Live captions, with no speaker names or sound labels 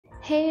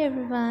Hey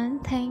everyone,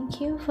 thank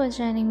you for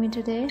joining me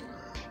today.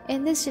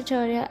 In this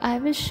tutorial, I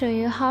will show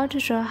you how to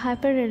draw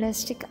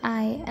hyper-realistic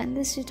eye, and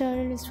this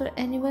tutorial is for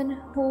anyone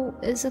who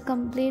is a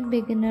complete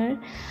beginner.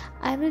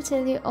 I will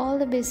tell you all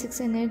the basics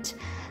in it.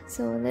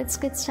 So let's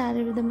get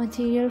started with the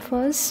material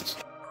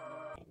first.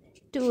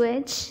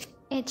 2H,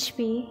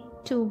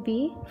 HB,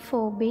 2B,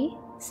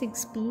 4B,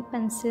 6B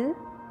pencil,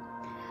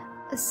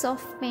 a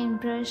soft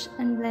paintbrush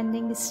and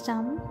blending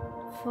stump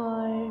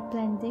for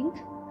blending,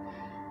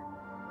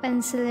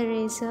 pencil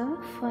eraser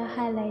for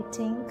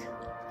highlighting.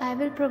 I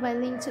will provide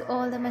link to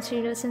all the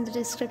materials in the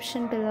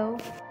description below.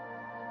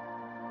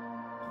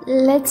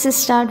 Let's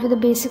start with the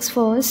basics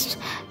first.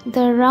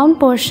 The round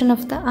portion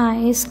of the eye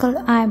is called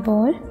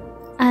eyeball,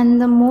 and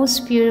the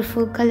most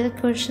beautiful colored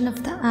portion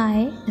of the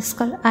eye is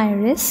called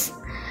iris.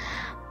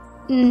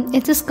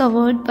 It is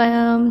covered by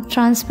a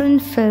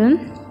transparent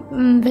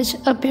film which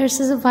appears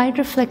as a white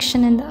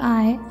reflection in the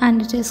eye,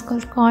 and it is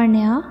called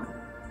cornea.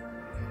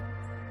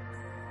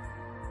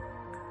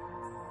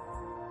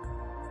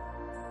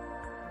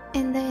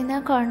 In the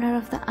inner corner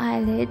of the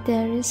eyelid,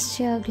 there is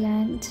tear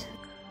gland,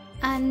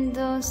 and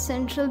the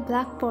central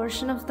black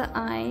portion of the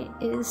eye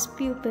is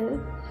pupil.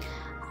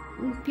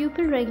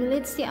 Pupil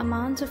regulates the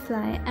amount of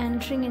light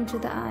entering into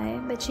the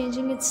eye by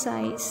changing its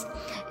size.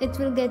 It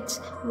will get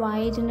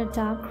wide in a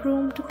dark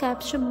room to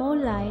capture more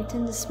light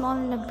and small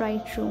in a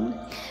bright room.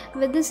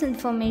 With this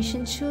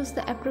information, choose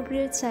the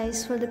appropriate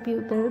size for the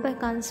pupil by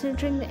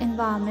considering the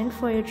environment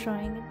for your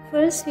drawing.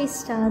 First, we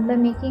start by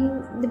making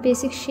the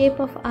basic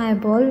shape of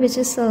eyeball, which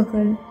is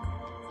circle.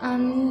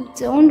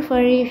 Don't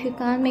worry if you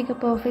can't make a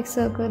perfect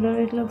circle or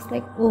it looks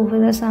like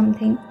oval or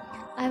something.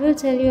 I will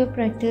tell you a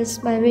practice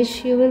by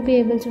which you will be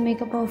able to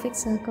make a perfect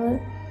circle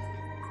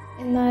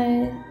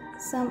in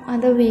some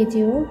other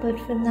video, but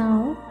for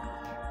now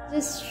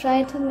just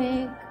try to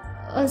make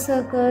a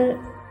circle.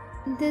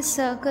 This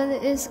circle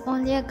is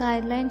only a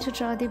guideline to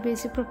draw the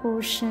basic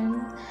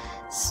proportion,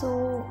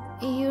 so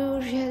you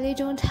really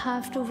don't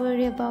have to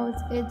worry about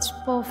its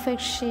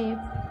perfect shape.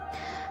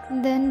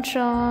 Then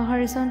draw a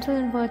horizontal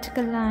and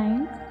vertical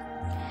line.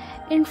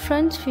 In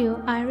front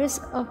view, iris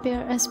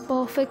appear as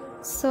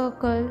perfect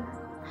circle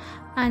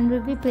and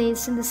will be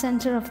placed in the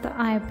center of the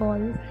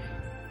eyeball.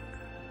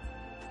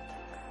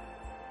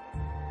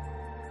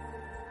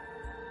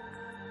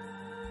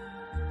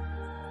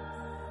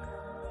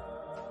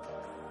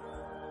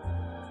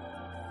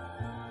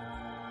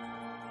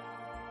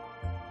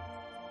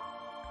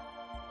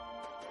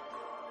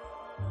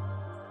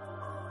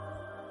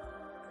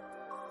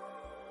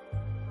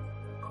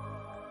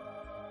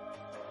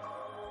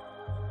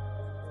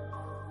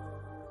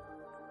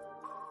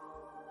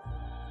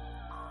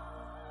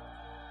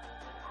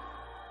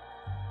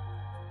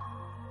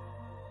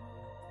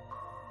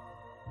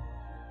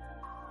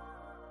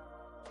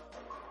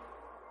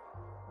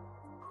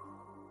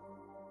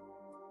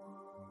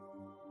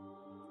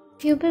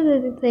 Pupil will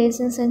be placed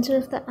in the center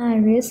of the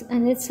iris,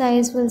 and its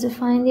size will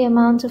define the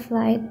amount of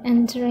light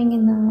entering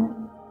in the eye.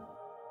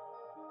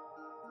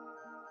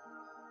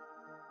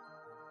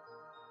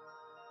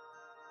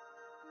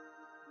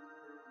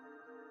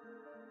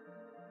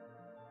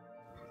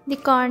 The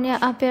cornea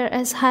appear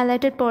as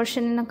highlighted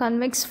portion in a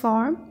convex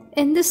form.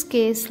 In this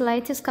case,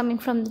 light is coming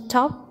from the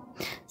top,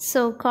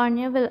 so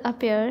cornea will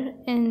appear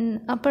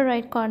in upper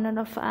right corner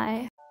of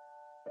eye.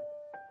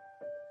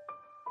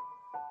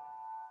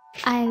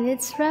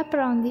 Eyelids wrap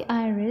around the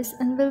iris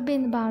and will be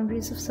in the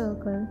boundaries of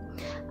circle.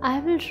 I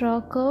will draw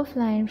a curved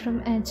line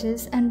from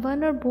edges, and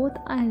one or both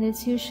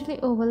eyelids usually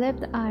overlap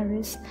the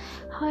iris.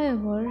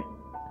 However,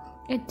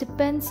 it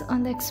depends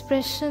on the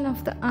expression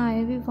of the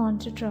eye we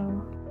want to draw.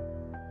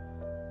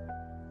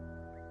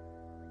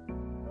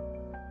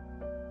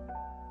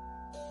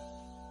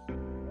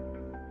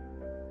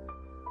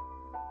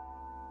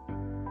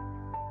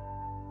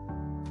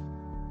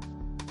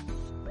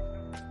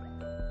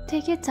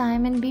 Take your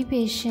time and be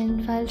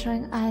patient while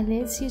drawing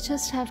eyelids. You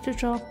just have to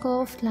draw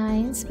curved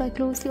lines by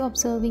closely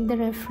observing the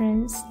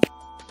reference.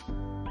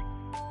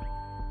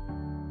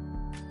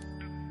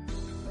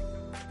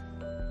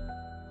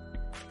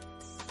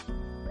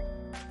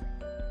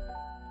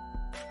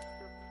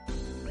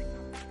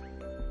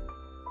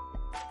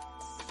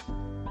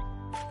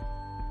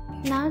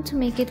 Now, to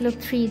make it look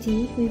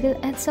 3D, we will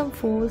add some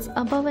folds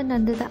above and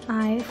under the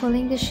eye,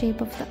 following the shape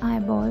of the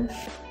eyeball.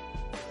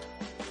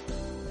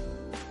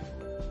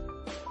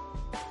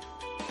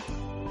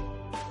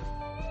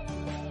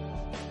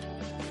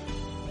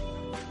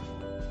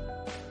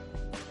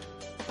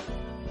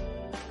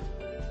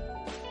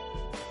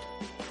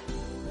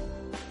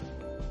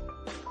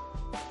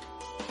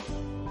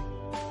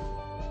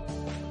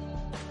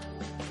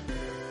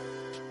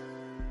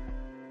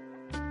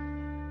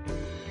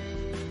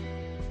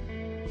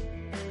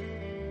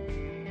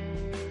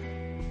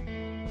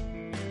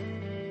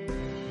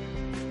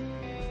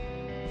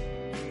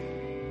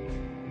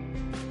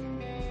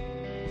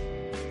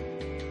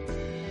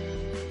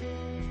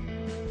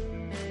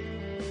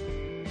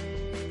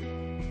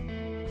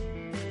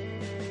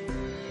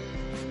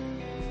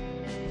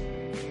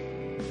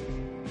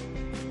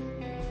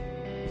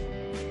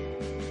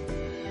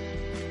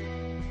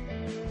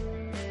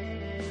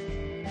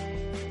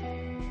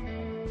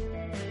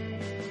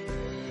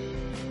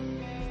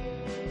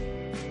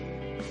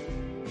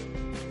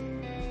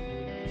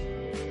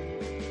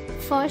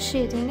 For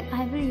shading,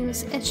 I will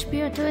use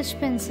HP or Touch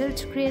pencil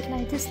to create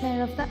lightest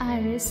layer of the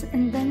iris,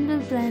 and then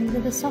will blend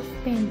with a soft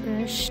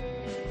paintbrush.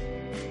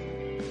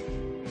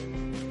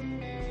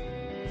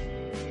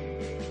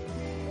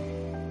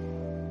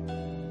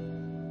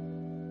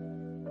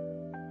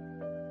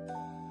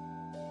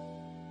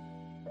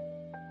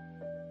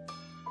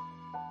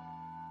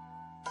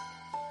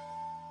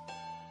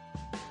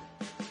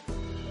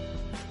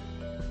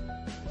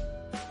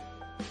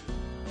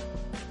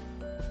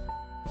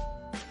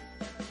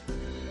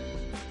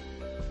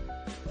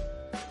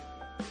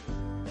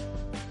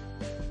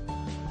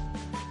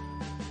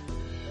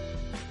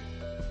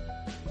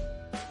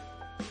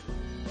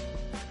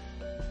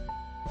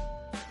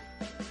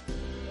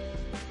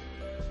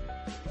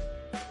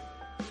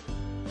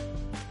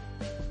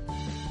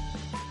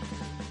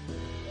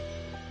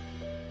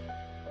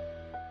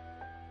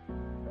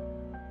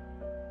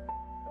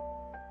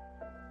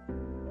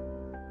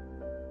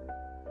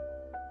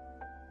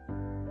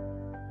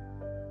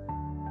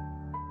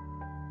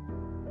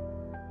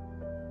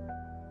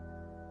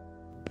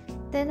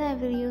 Then I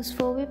will use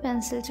 4B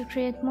pencil to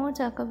create more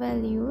darker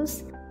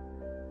values.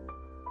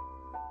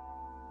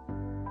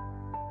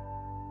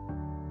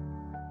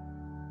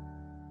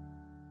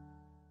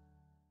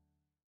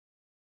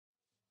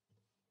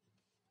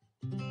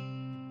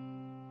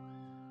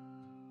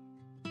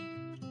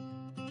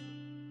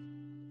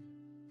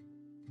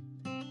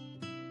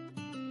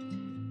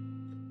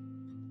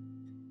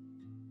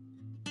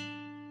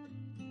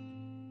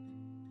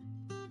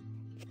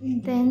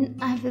 Then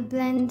I will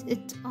blend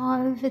it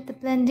all with the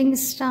blending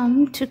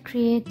stump to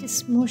create a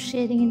smooth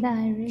shading in the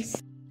iris.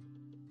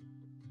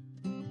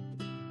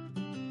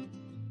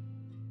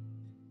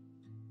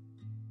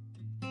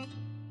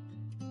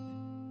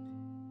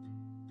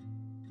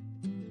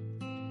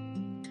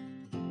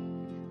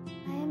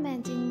 I am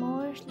adding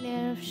more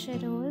layer of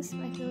shadows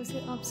by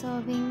closely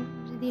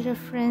observing the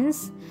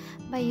reference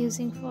by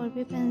using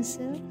 4B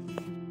pencil.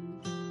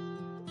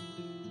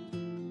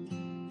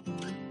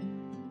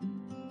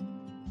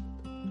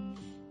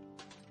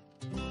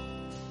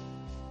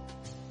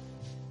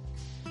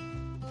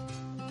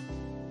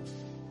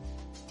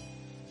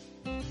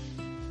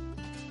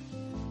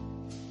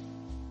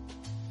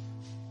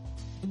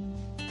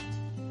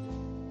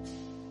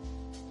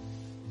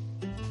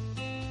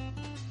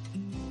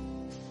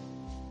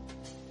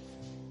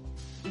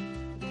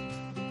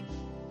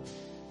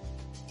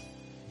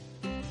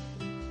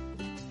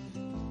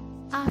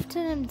 After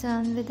I'm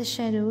done with the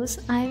shadows,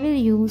 I will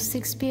use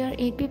 6B or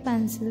 8B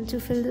pencil to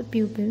fill the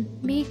pupil.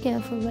 Be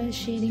careful while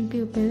shading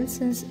pupils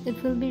since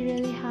it will be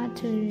really hard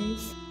to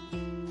erase.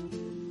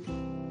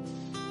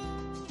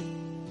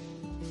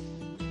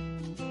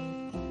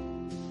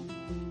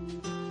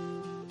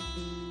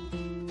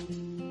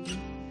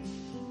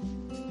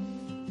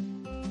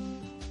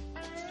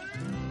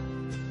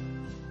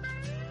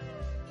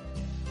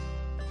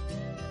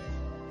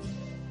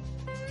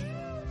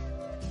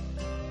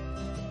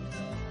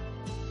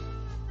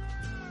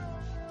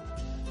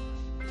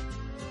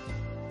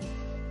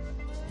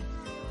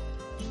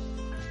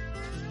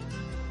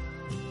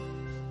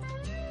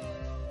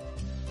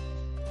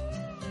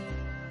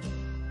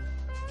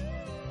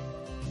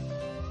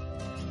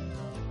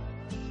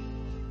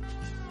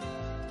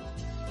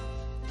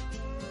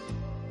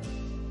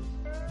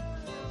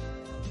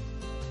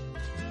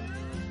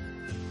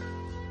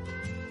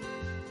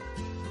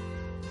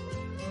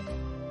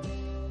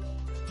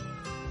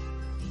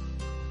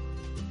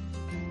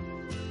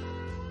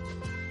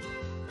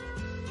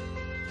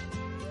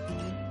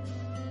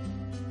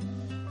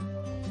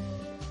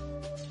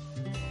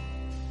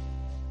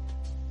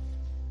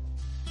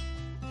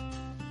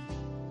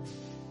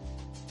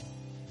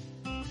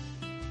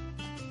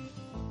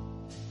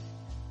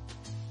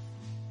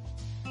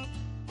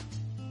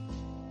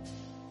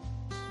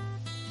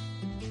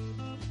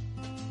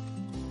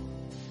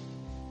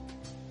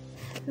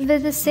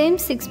 With the same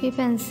 6B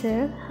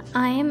pencil,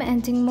 I am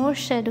adding more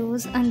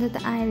shadows under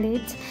the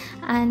eyelids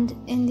and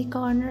in the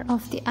corner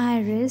of the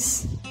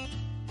iris.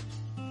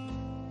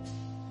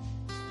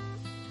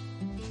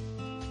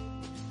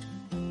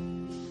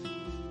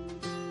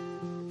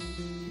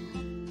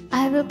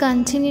 I will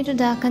continue to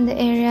darken the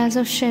areas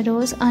of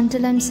shadows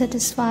until I am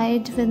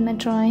satisfied with my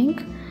drawing,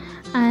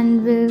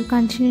 and will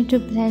continue to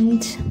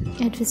blend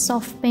it with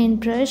soft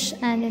paintbrush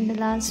and in the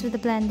last with the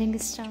blending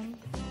stump.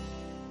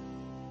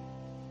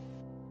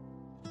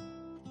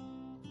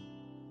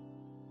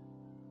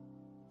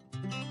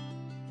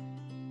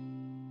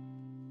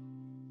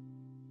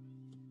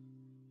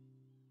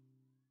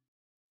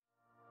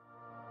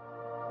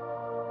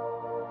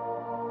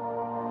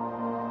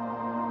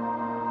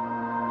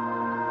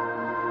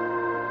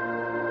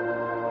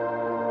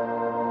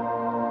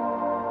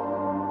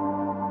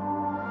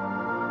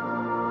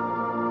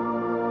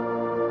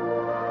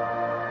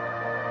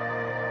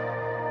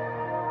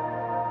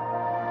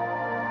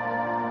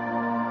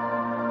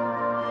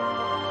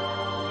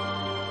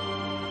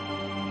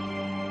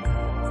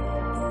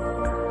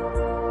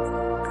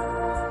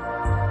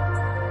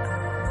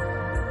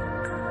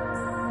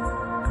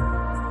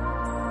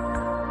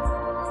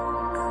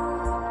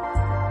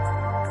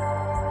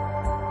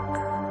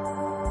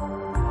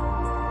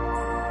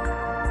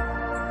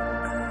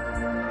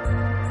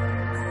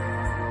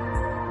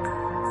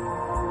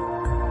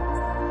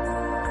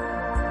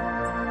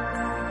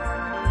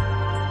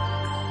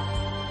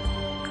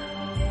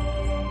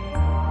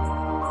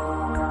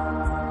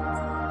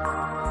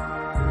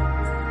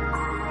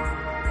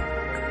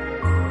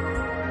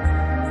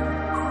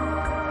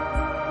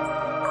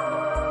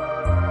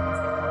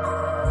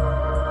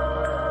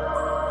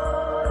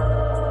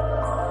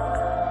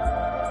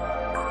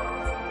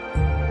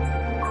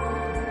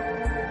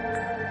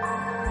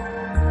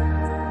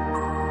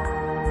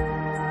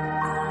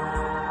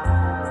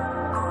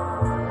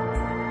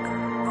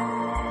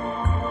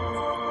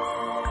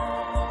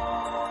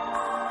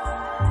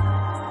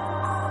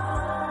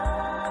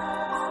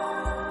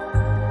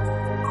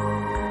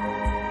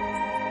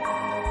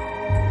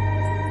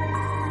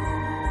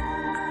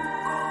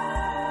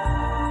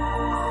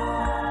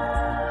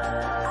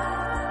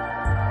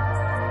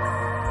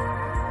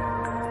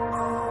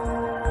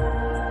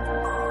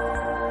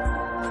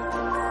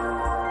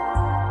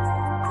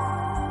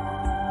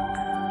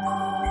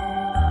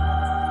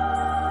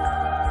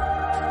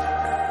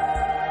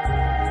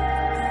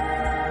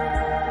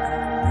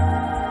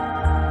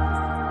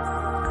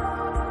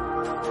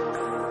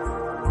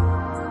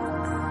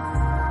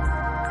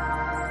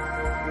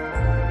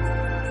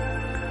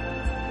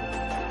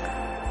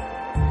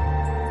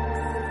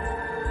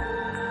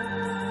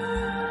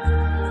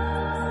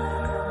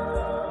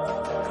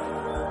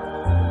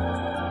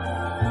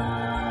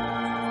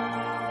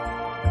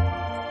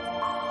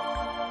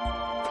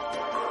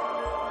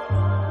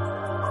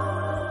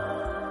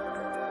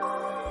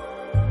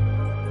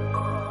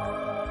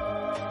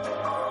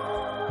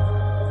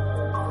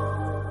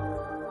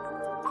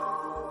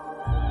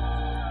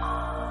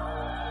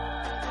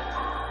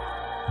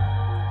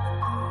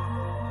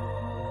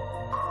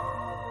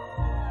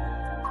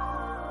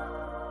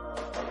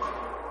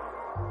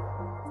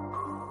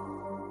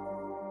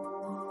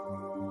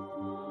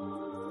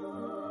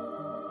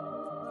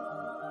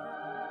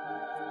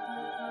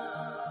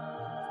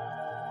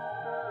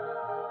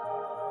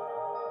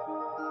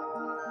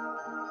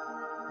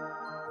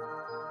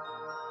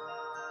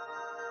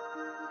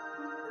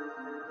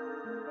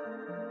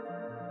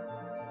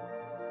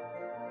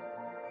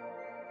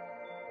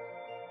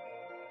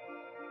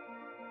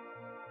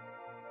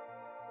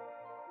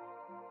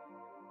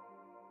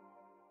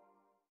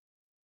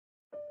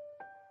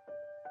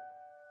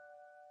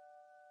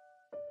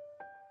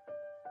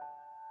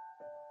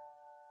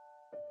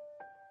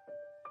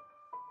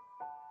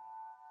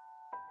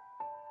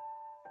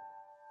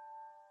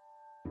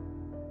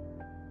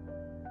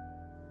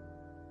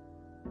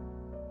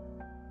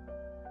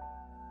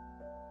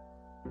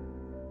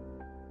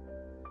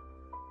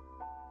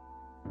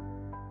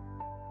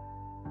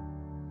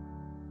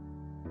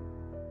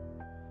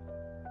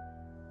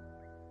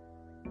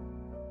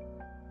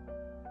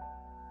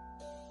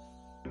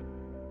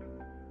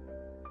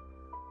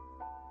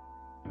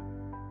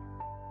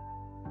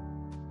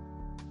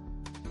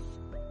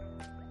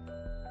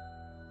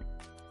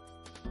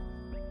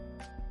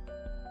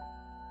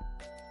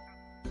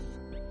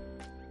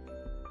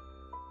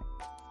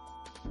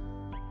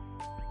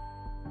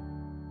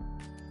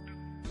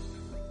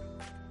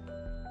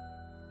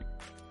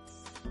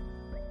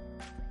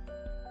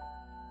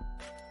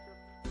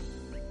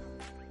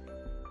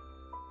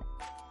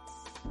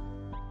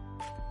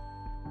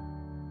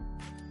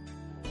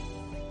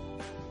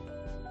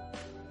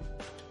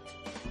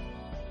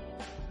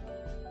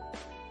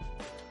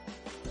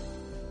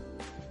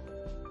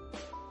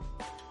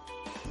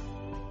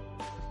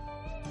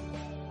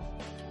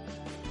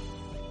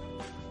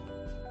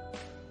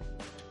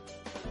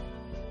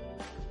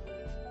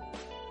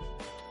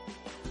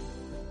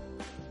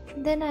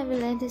 Then I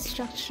will add the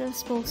structural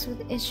spokes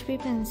with HB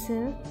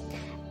pencil.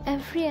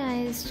 Every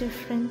eye is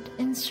different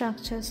in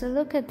structure, so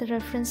look at the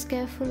reference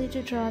carefully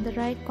to draw the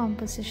right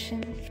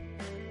composition.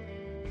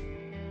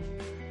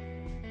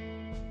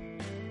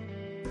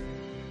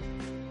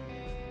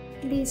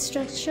 These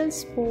structural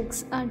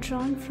spokes are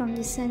drawn from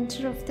the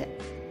center of the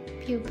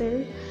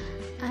pupil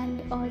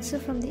and also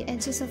from the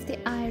edges of the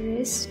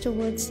iris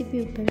towards the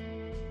pupil.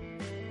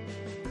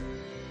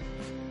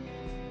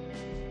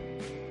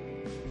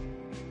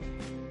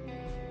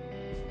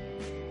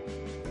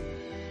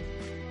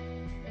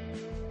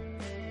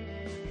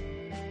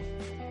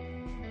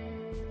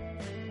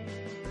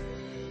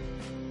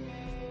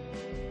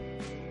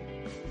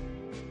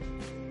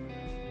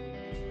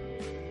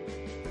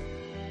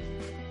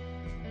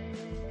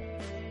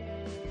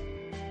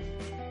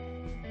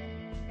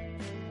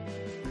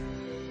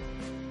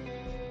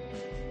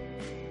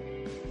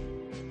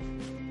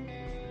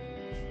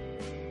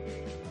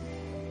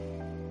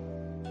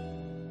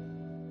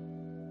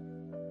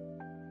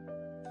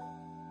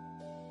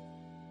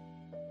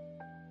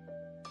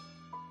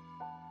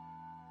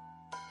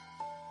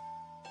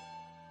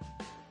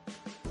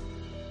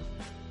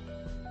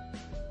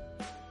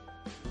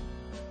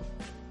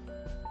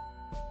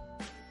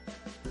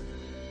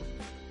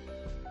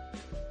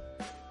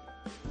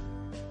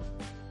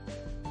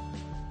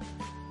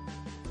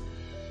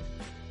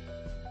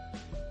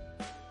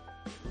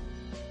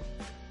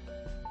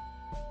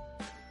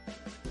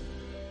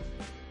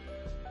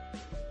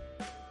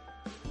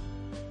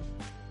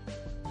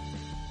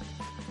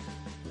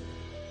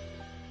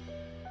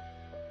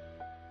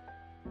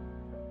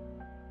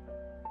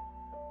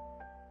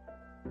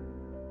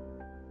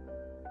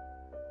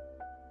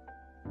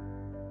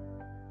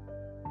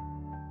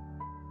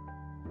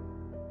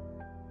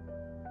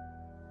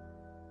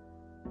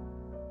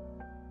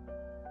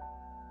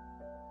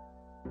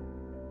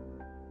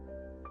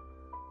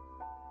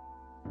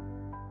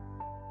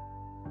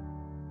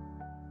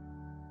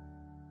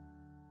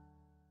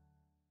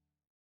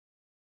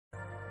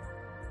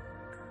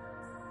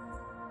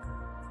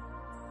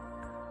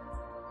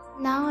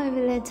 Now I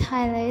will add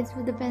highlights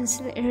with the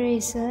pencil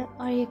eraser,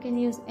 or you can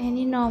use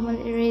any normal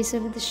eraser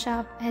with the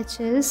sharp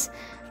edges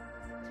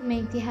to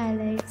make the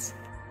highlights.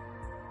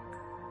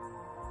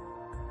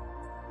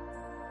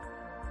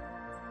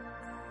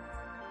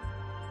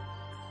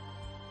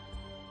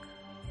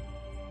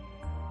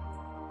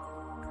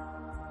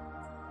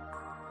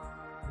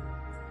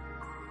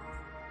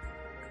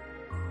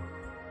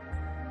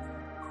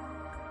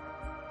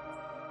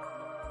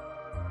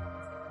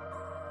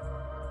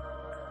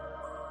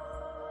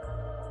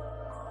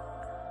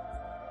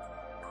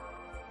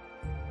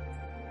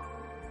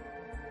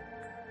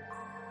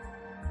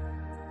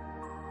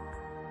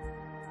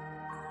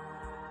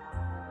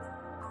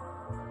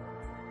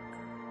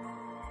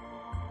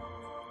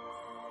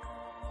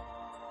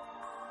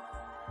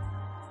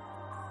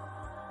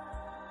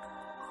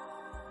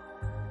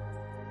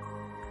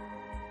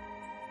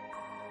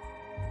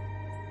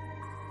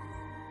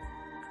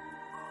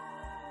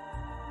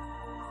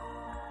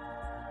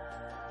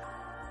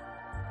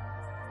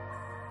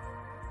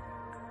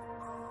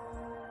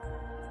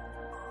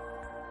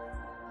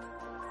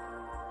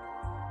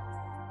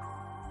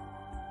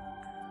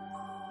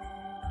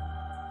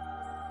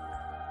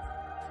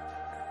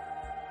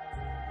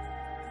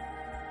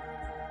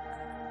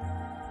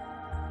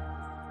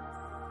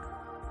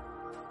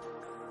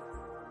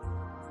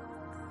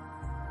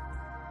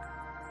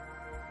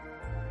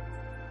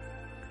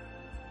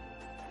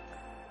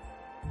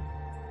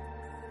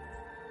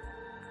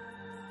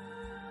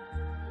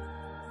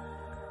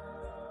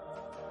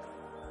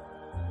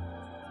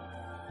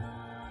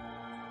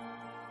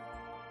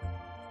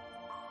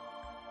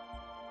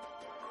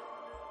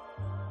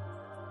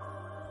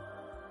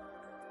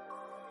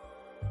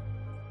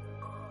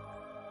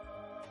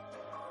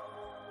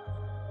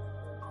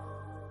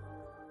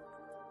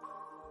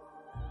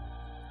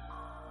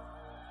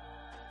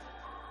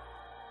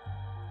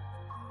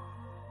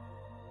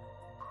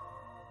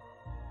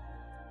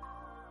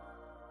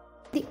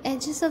 The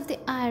edges of the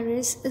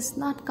iris is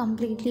not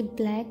completely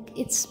black,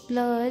 it's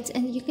blurred,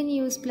 and you can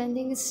use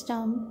blending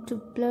stump to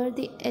blur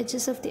the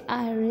edges of the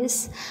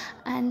iris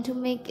and to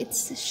make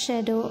its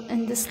shadow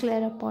in the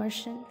sclera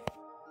portion.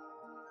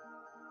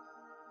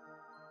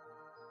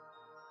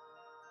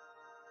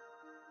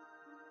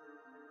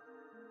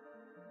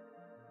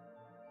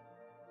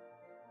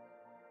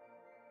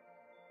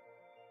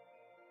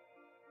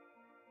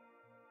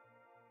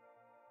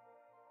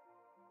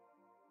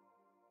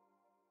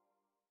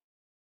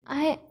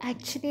 I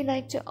actually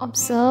like to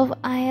observe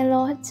eye a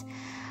lot.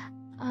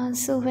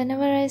 So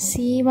whenever I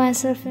see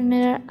myself in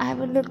mirror, I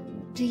would look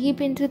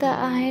deep into the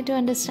eye to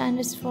understand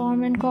its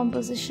form and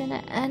composition,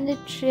 and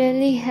it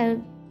really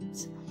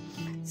helps.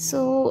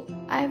 So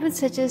I would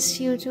suggest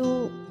you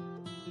to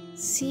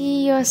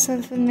see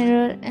yourself in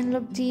mirror and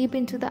look deep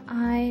into the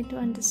eye to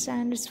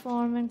understand its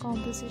form and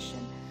composition.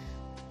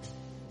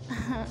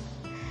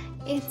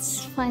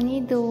 It's funny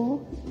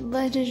though,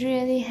 but it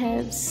really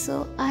helps.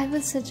 So I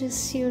would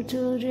suggest you to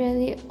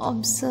really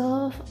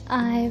observe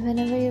eye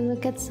whenever you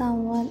look at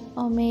someone,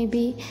 or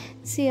maybe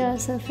see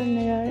yourself in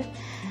a mirror.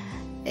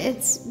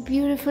 It's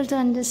beautiful to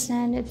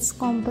understand its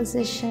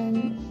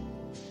composition,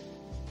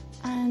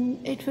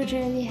 and it would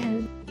really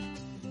help.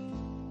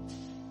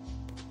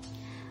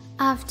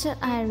 After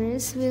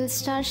iris, we'll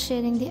start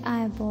shading the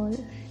eyeball.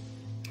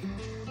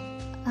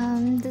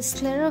 This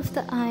clear of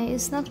the eye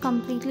is not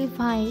completely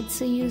white,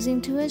 so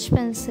using 2H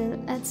pencil,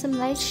 add some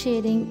light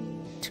shading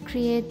to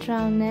create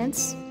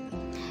roundness.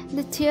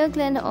 The tear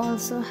gland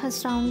also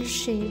has rounded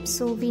shape,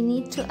 so we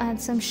need to add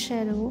some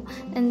shadow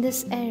in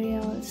this area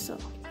also.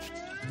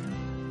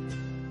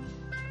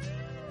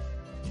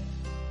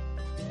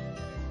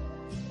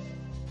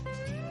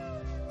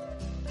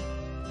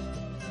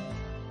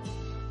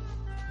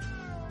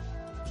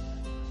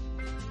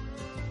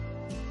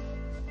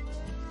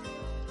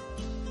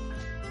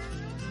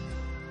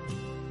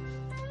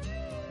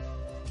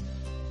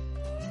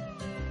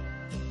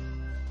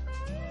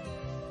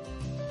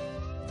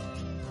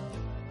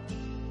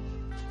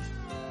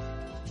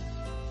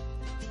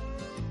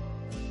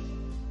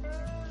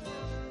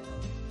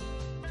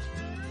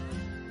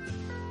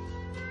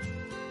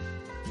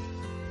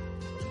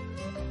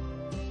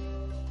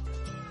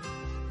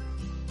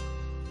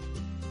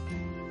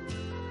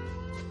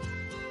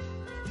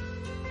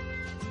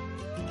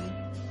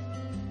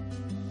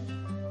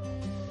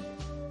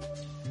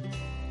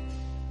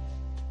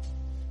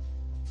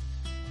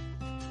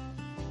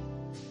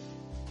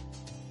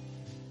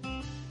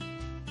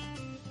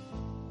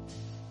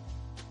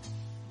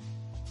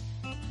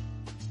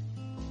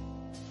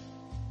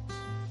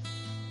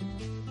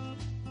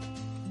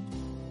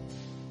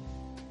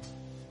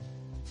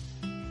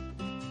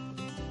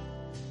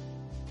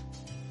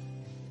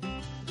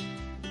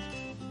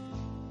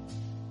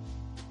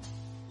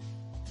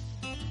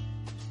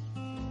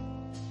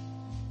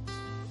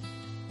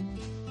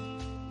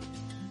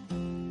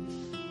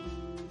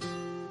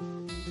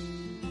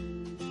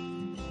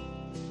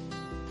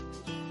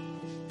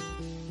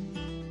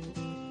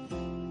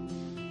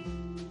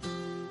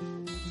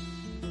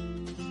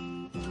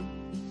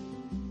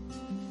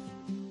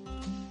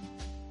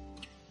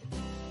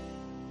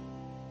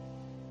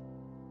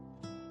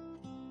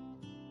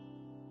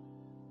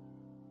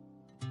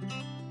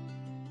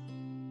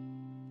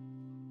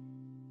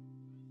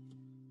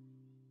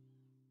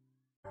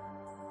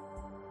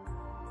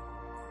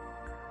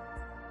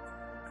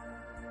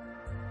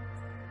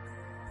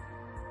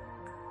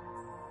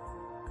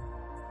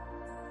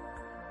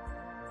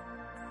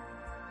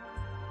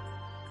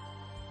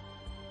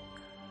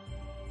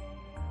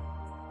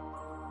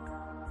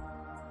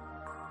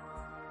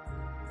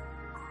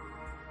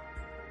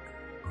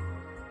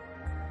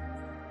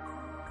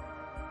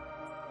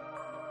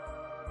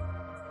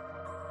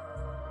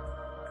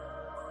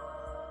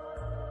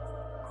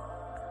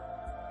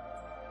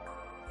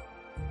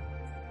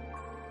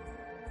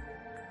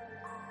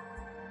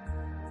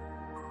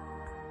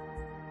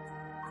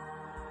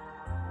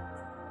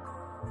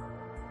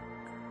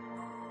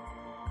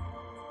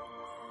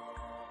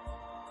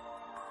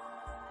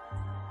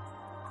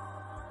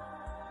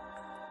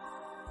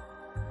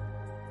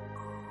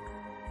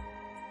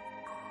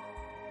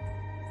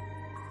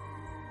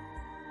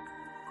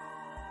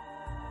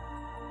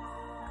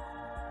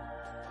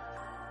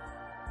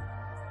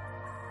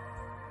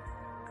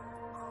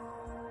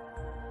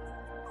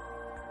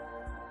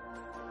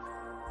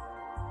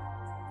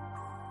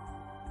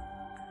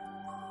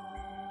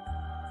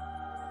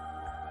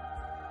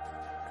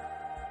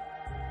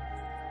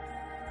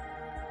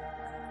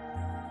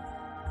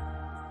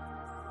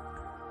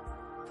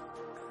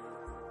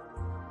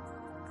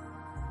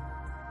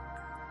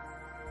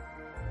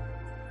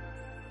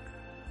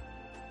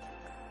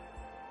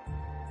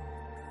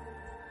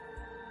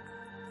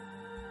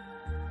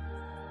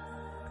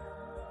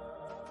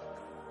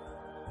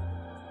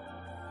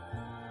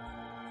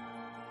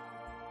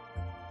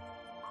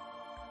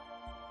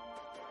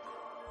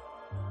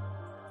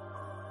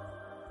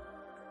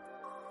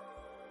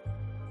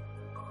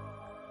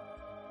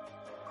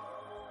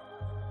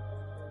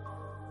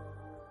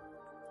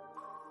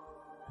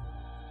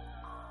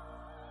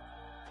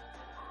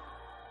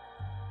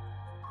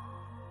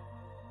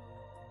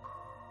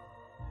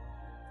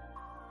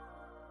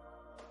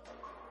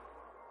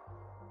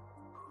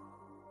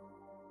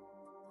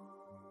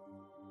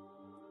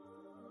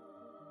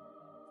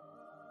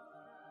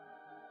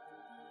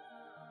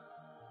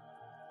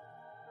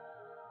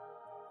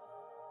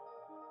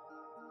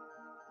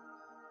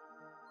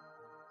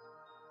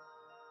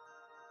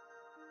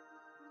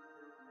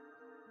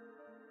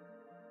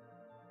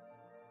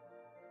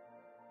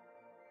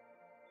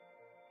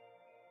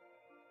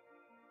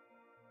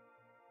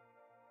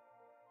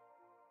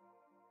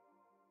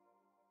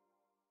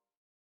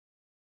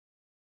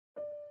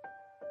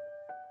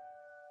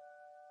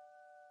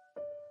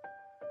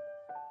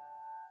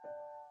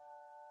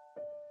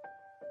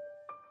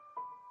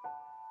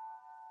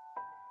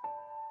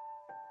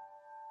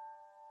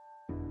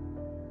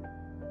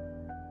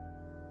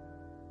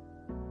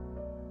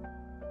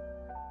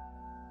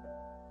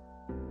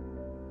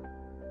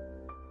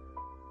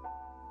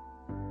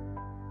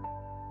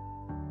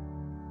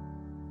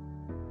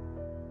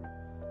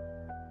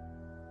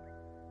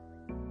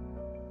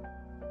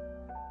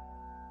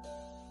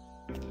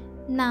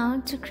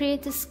 Now to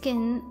create the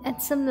skin,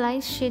 add some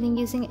light shading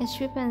using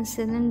HB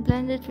pencil and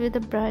blend it with a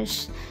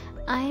brush.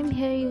 I am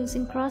here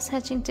using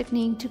cross-hatching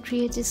technique to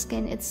create the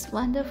skin. It's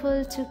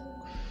wonderful to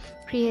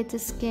create the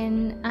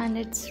skin and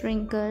its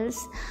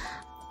wrinkles.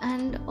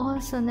 And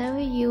also never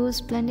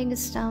use blending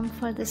stump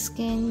for the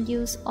skin.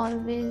 Use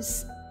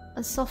always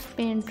a soft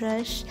paint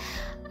brush.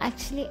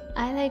 Actually,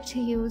 I like to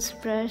use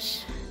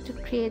brush to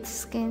create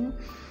skin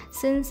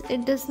since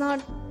it does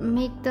not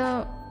make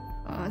the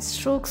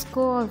strokes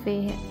go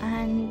away,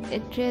 and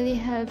it really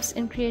helps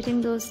in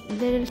creating those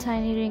little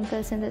tiny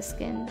wrinkles in the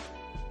skin.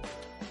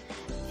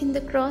 In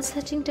the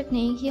cross-hatching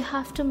technique, you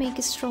have to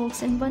make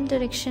strokes in one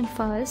direction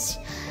first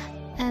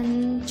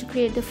and to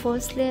create the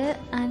first layer,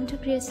 and to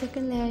create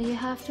second layer you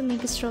have to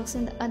make strokes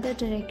in the other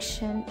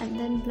direction and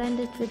then blend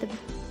it with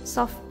a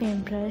soft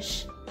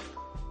paintbrush.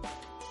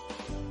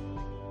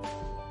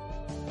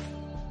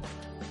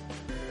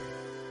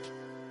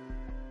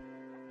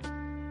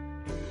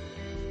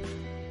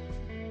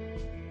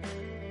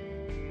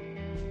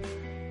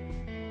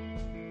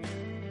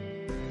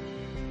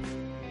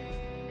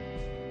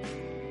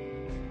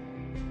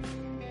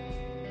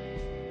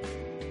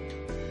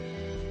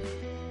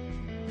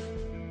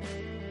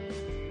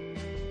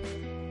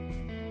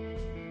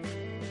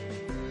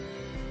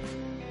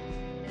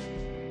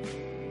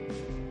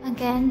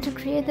 Again, to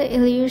create the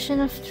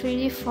illusion of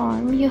 3D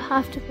form, you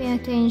have to pay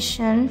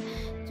attention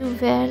to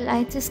where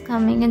light is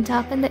coming and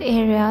darken the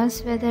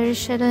areas where there is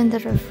shadow in the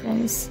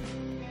reference.